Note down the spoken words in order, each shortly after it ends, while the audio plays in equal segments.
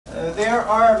there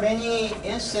are many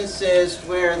instances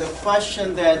where the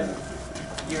question that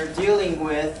you're dealing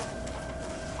with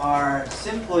are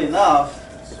simple enough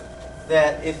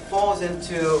that it falls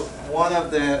into one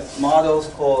of the models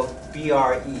called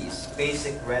BREs,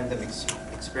 Basic Random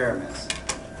Experiments.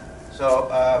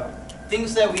 So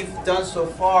things that we've done so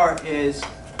far is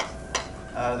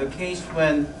the case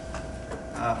when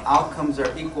outcomes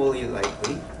are equally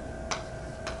likely.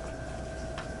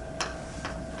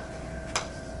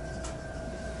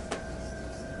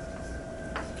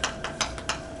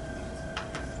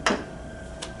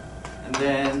 And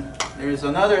then there's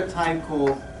another type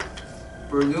called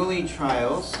Bernoulli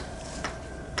trials.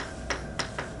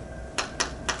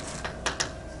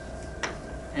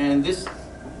 And this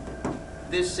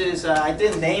is, I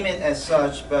didn't name it as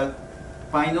such, but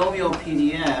binomial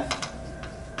PDF,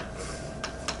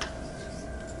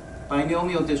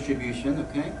 binomial distribution,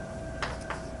 okay,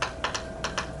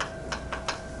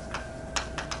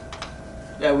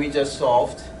 that we just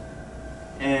solved.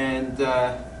 And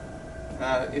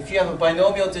if you have a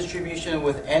binomial distribution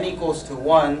with n equals to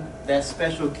 1, that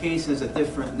special case has a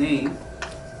different name,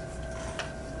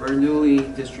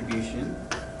 Bernoulli distribution.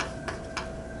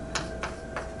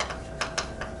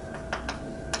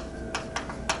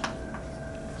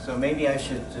 So maybe I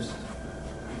should just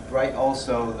write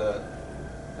also the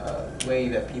way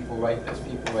that people write this.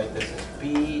 People write this as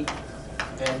B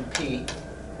and P,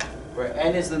 where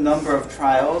n is the number of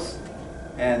trials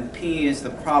and P is the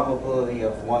probability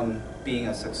of one being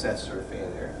a success or a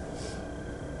failure.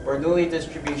 Bernoulli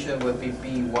distribution would be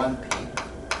B1P,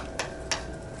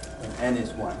 and n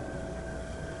is 1.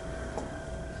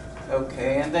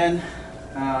 Okay, and then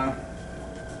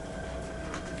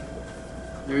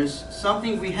there's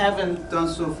something we haven't done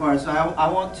so far, so I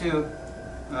want to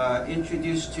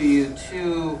introduce to you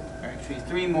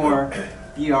three more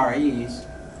BREs,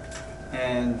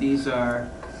 and these are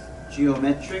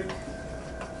geometric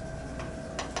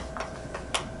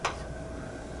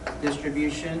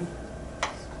distribution,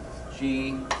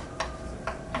 G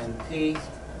and P,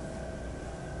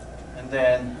 and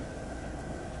then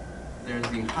there's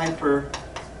the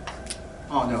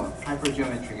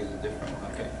hypergeometric is a different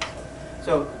one, okay.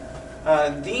 So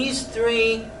these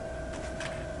three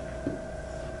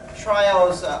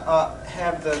trials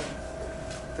have the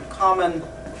common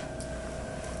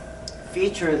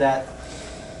feature that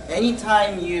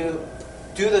anytime you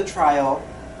do the trial,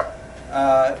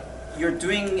 you're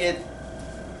doing it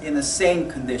in the same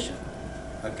condition,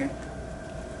 okay?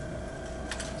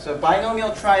 So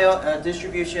binomial trial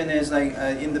distribution is like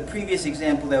in the previous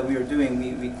example that we were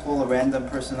doing, we call a random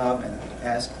person up and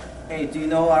ask, hey, do you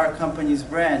know our company's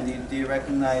brand? Do you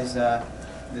recognize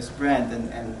this brand?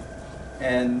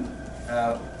 And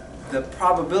the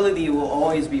probability will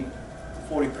always be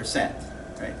 40%,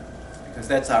 right? Because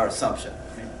that's our assumption.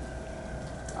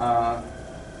 Right?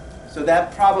 So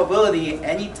that probability,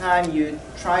 anytime you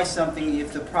try something,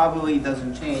 if the probability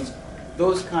doesn't change,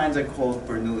 those kinds are called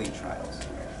Bernoulli trials.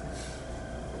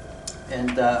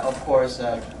 And of course,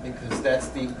 because that's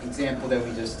the example that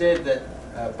we just did, that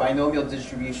binomial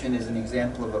distribution is an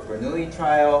example of a Bernoulli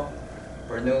trial.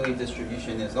 Bernoulli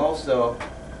distribution is also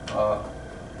a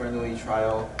Bernoulli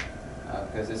trial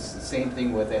because it's the same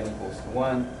thing with n equals to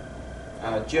 1.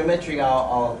 Geometric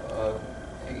I'll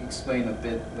explain a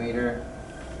bit later.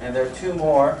 And there are two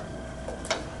more.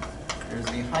 There's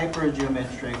the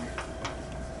hypergeometric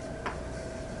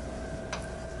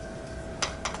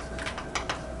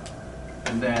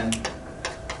and then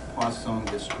Poisson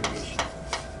distribution.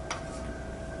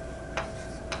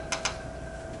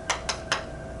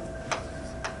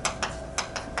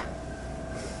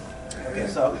 Okay,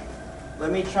 so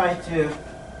let me try to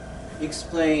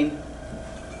explain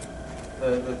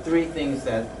the three things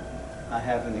that I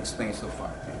haven't explained so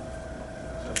far. Okay.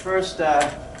 So first,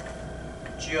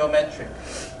 geometric.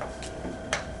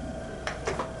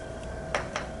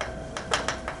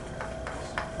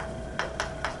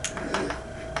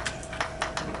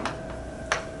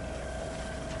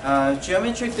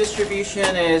 Geometric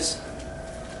distribution is,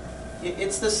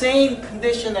 it's the same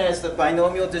condition as the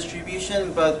binomial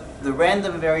distribution, but the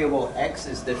random variable x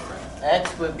is different.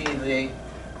 X would be the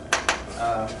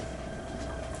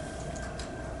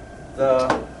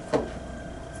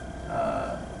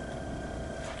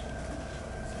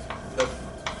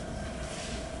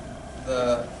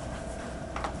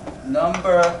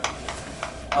number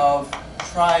of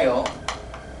trial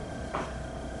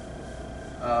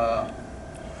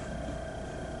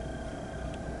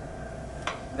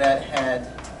that had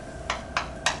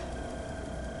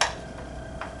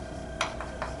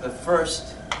the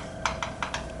first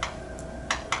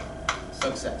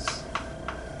success.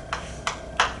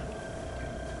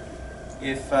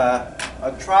 if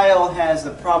a trial has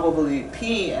the probability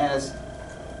P as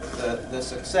the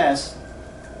success,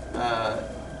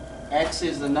 X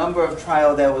is the number of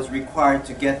trial that was required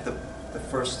to get the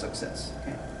first success.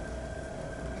 Okay?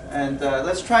 And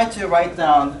let's try to write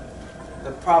down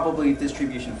the probability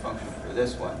distribution function for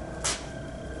this one.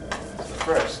 So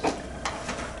first,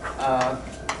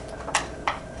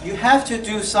 you have to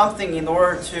do something in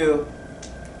order to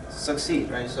succeed,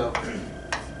 right? So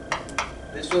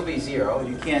this will be 0.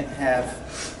 You can't have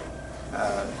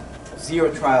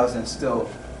 0 trials and still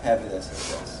have it as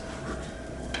success.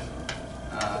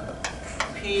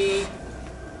 P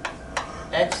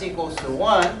x equals to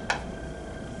 1,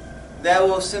 that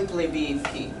will simply be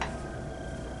P,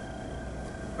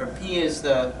 where P is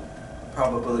the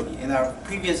probability. In our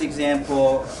previous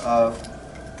example of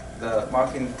the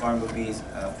marketing firm would be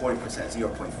 40%,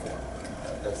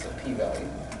 0.4. That's the P value.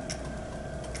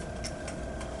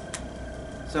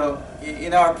 So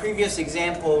in our previous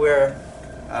example where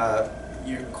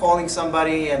you're calling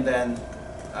somebody and then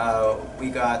we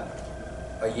got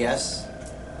a yes,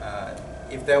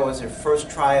 if that was your first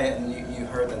try and you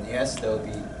heard an yes, that would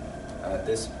be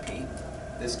this P. In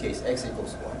this case, x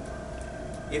equals 1.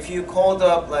 If you called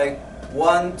up like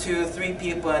 1, 2, 3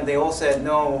 people and they all said,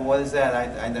 no, what is that?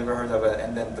 I never heard of it.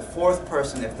 And then the fourth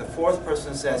person, if the fourth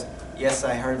person says, yes,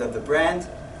 I heard of the brand,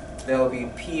 there will be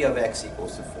P of x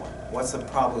equals to 4. What's the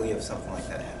probability of something like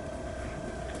that happening?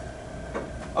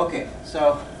 Okay,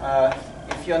 so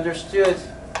if you understood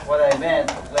what I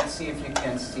meant, let's see if you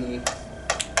can see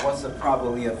what's the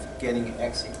probability of getting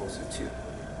x equals to 2.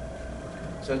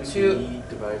 So 2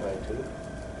 divided by 2?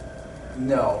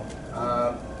 No.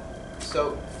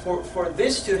 So for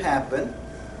this to happen,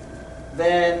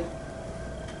 then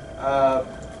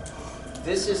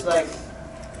this is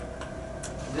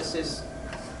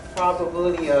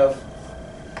probability of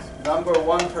number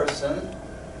 1 person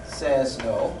says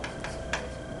no,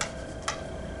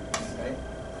 right?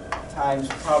 Times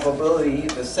probability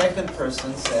the second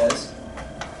person says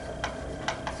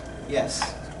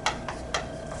yes,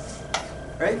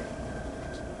 right?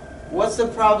 What's the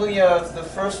probability of the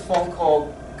first phone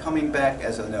call coming back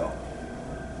as a no?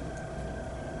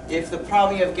 If the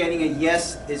probability of getting a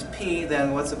yes is P,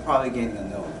 then what's the probability of getting a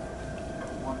no?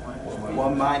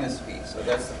 1 minus P. So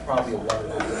that's the probability of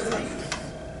 1 minus P.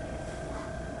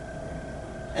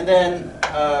 And then,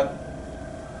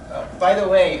 by the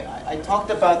way, I talked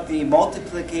about the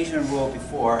multiplication rule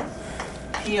before.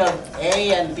 P of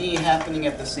A and B happening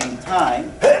at the same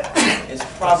time is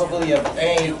probability of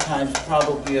A times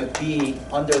probability of B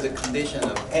under the condition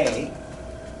of A.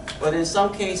 But in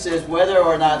some cases, whether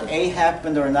or not A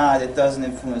happened or not, it doesn't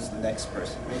influence the next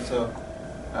person. Right? So,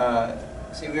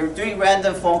 see, we're doing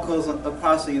random phone calls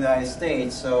across the United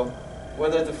States, so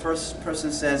whether the first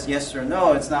person says yes or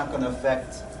no, it's not going to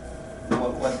affect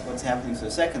what's happening to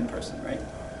the second person, right?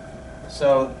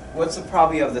 So what's the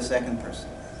probability of the second person?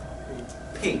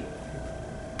 P.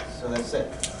 So that's it.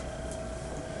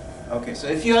 Okay, so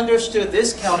if you understood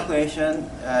this calculation,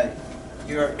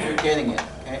 you're getting it,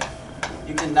 okay?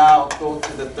 You can now go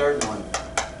to the third one.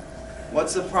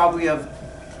 What's the probability of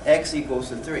x equals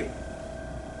to 3?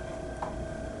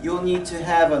 You'll need to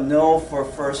have a no for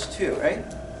first 2, right?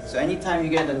 So anytime you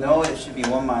get a no, it should be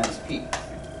 1 minus P.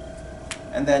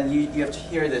 And then you have to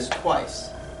hear this twice.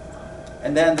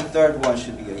 And then the third one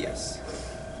should be a yes.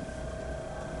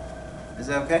 Is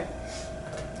that okay?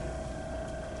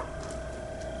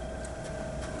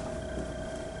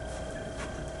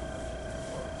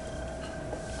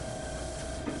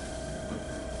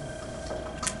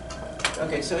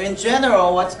 Okay, so in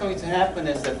general, what's going to happen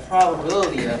is the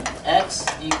probability of x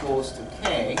equals to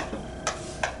k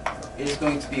is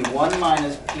going to be 1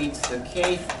 minus p to the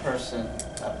kth person,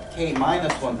 k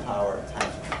minus 1 power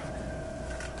times p.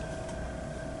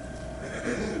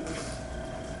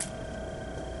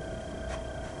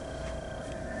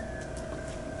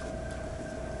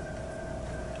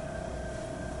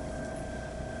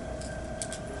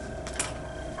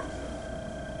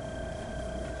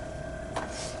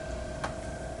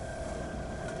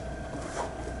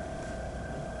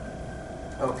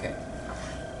 Okay.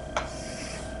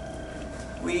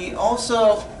 We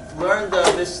also learned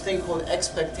this thing called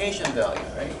expectation value,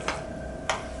 right?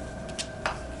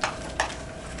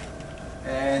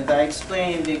 And I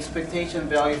explained the expectation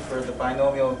value for the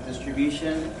binomial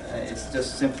distribution. It's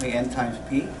just simply n times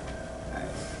p.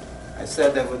 I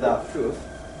said that without proof.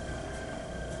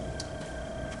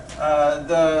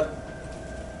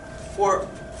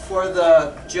 For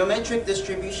the geometric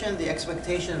distribution, the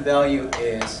expectation value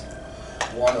is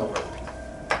 1 over p.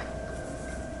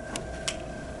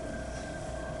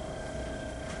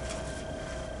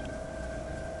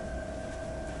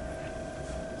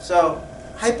 So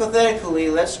hypothetically,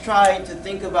 let's try to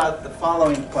think about the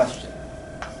following question.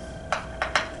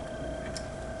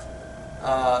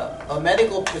 A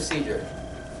medical procedure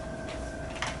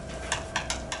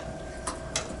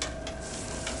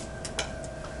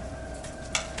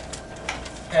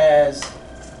has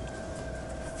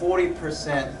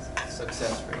 40%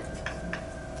 success rate.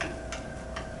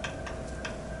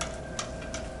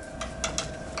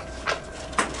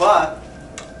 But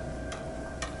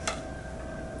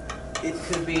it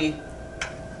could be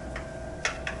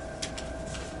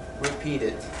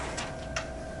repeated.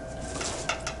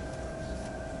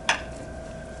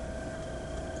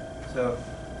 So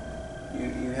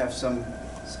you have some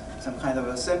kind of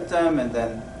a symptom, and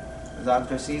then the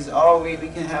doctor sees, oh, we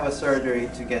can have a surgery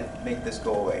to make this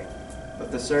go away.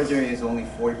 But the surgery is only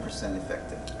 40%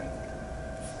 effective. Right?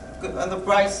 Good. On the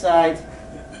bright side,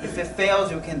 if it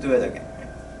fails, you can do it again. Right?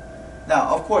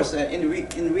 Now, of course,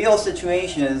 in real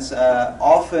situations,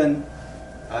 often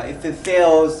if it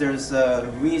fails, there's a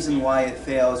reason why it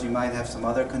fails. You might have some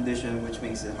other condition which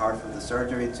makes it hard for the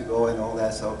surgery to go and all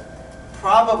that. So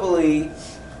probably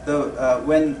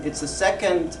when it's a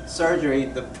second surgery,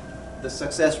 the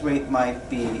success rate might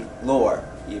be lower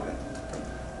even.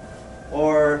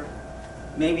 Or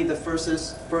maybe the first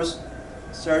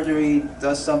surgery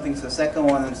does something to the second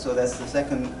one, and so that's the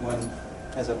second one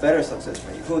has a better success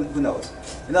rate. Who knows?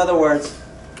 In other words,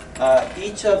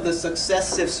 each of the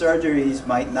successive surgeries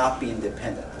might not be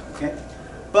independent. Okay,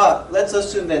 but let's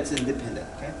assume that it's independent.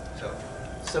 Okay, so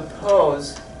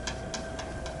suppose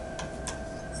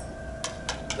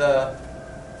the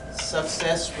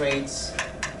success rates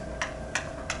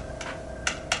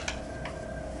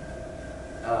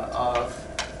of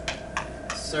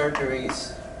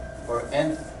surgeries or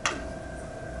nth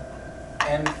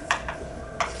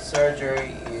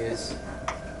surgery is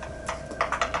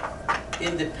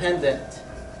independent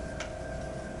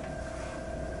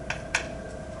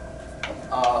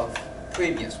of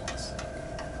previous ones.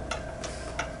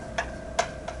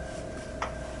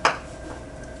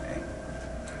 Okay.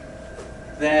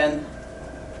 Then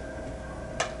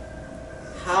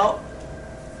how,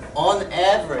 on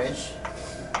average,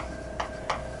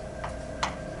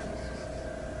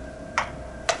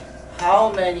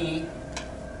 how many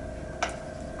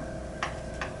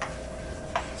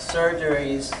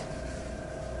surgeries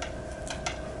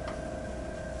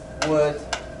would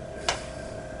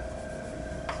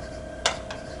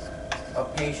a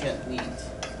patient need?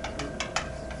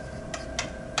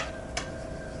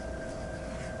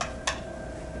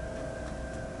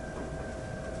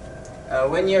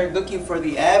 When you're looking for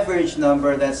the average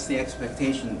number, that's the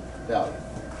expectation value.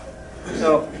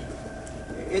 So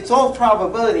it's all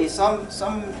probability. Some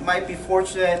might be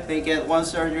fortunate, they get one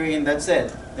surgery and that's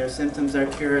it. Their symptoms are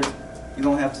cured. You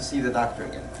don't have to see the doctor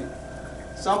again.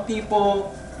 Some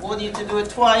people will need to do it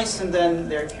twice and then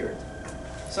they're cured.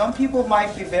 Some people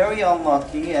might be very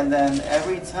unlucky, and then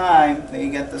every time they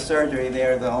get the surgery,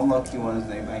 they're the unlucky ones.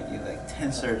 They might need like 10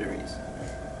 surgeries.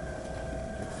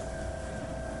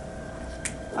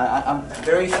 I'm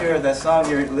very sure that some of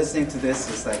you listening to this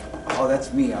is like, oh,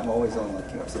 that's me. I'm always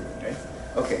unlucky or something, right?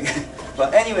 Okay.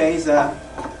 But anyways,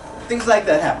 things like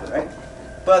that happen, right?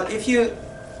 But if you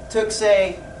took,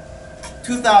 say,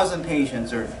 2,000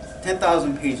 patients or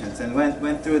 10,000 patients and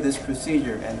went through this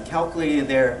procedure and calculated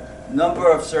their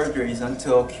number of surgeries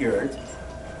until cured,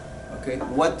 okay,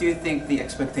 what do you think the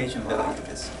expectation value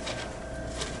is?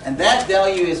 And that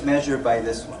value is measured by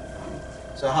this one.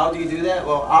 So how do you do that?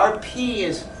 Well, our P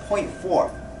is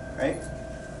 0.4, right?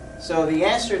 So the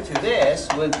answer to this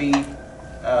would be,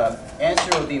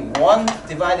 answer would be 1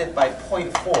 divided by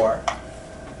 0.4,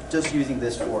 just using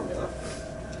this formula,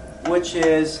 which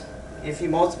is, if you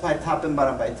multiply top and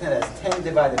bottom by 10, that's 10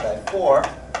 divided by 4,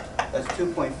 that's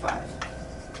 2.5.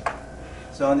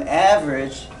 So on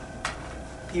average,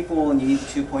 people will need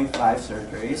 2.5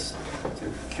 surgeries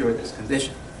to cure this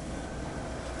condition.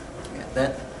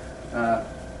 Yeah,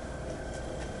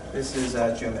 this is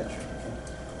geometry.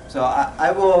 So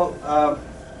I will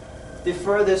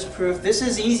defer this proof. This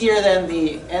is easier than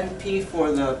the NP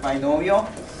for the binomial.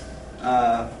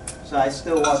 So I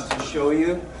still want to show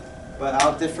you, but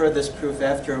I'll defer this proof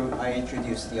after I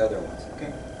introduce the other ones.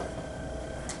 Okay.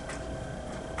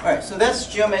 All right. So that's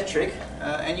geometric.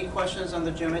 Any questions on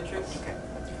the geometric? Okay.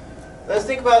 Let's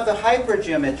think about the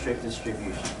hypergeometric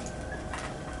distribution.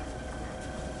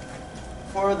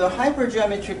 For the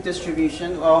hypergeometric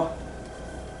distribution, well,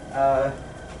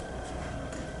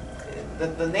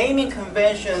 the naming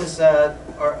conventions are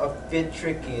a bit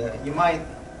tricky. You might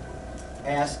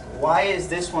ask, why is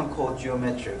this one called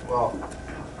geometric? Well,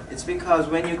 It's because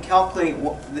when you calculate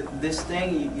this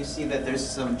thing, you see that there's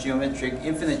some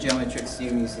infinite geometric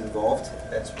series involved.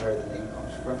 That's where the name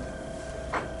comes from.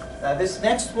 Now this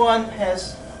next one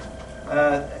is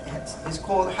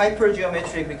called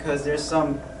hypergeometric because there's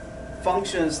some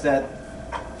functions that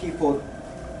people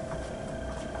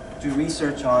do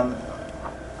research on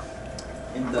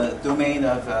in the domain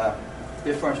of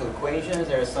differential equations.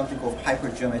 There is something called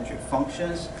hypergeometric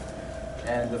functions.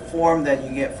 And the formula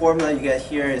you get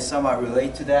here is somewhat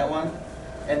related to that one.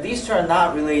 And these two are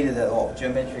not related at all.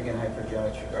 Geometric and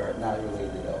hypergeometric are not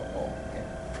related at all. Okay.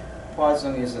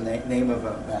 Poisson is the name of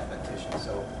a mathematician.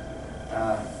 So,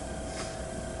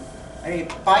 I mean,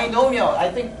 binomial, I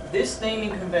think this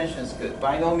naming convention is good.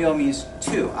 Binomial means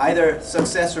two, either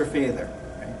success or failure.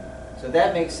 Right? So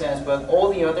that makes sense, but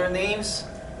all the other names,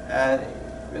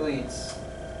 really it's,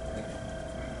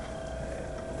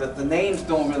 the names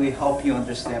don't really help you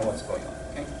understand what's going on.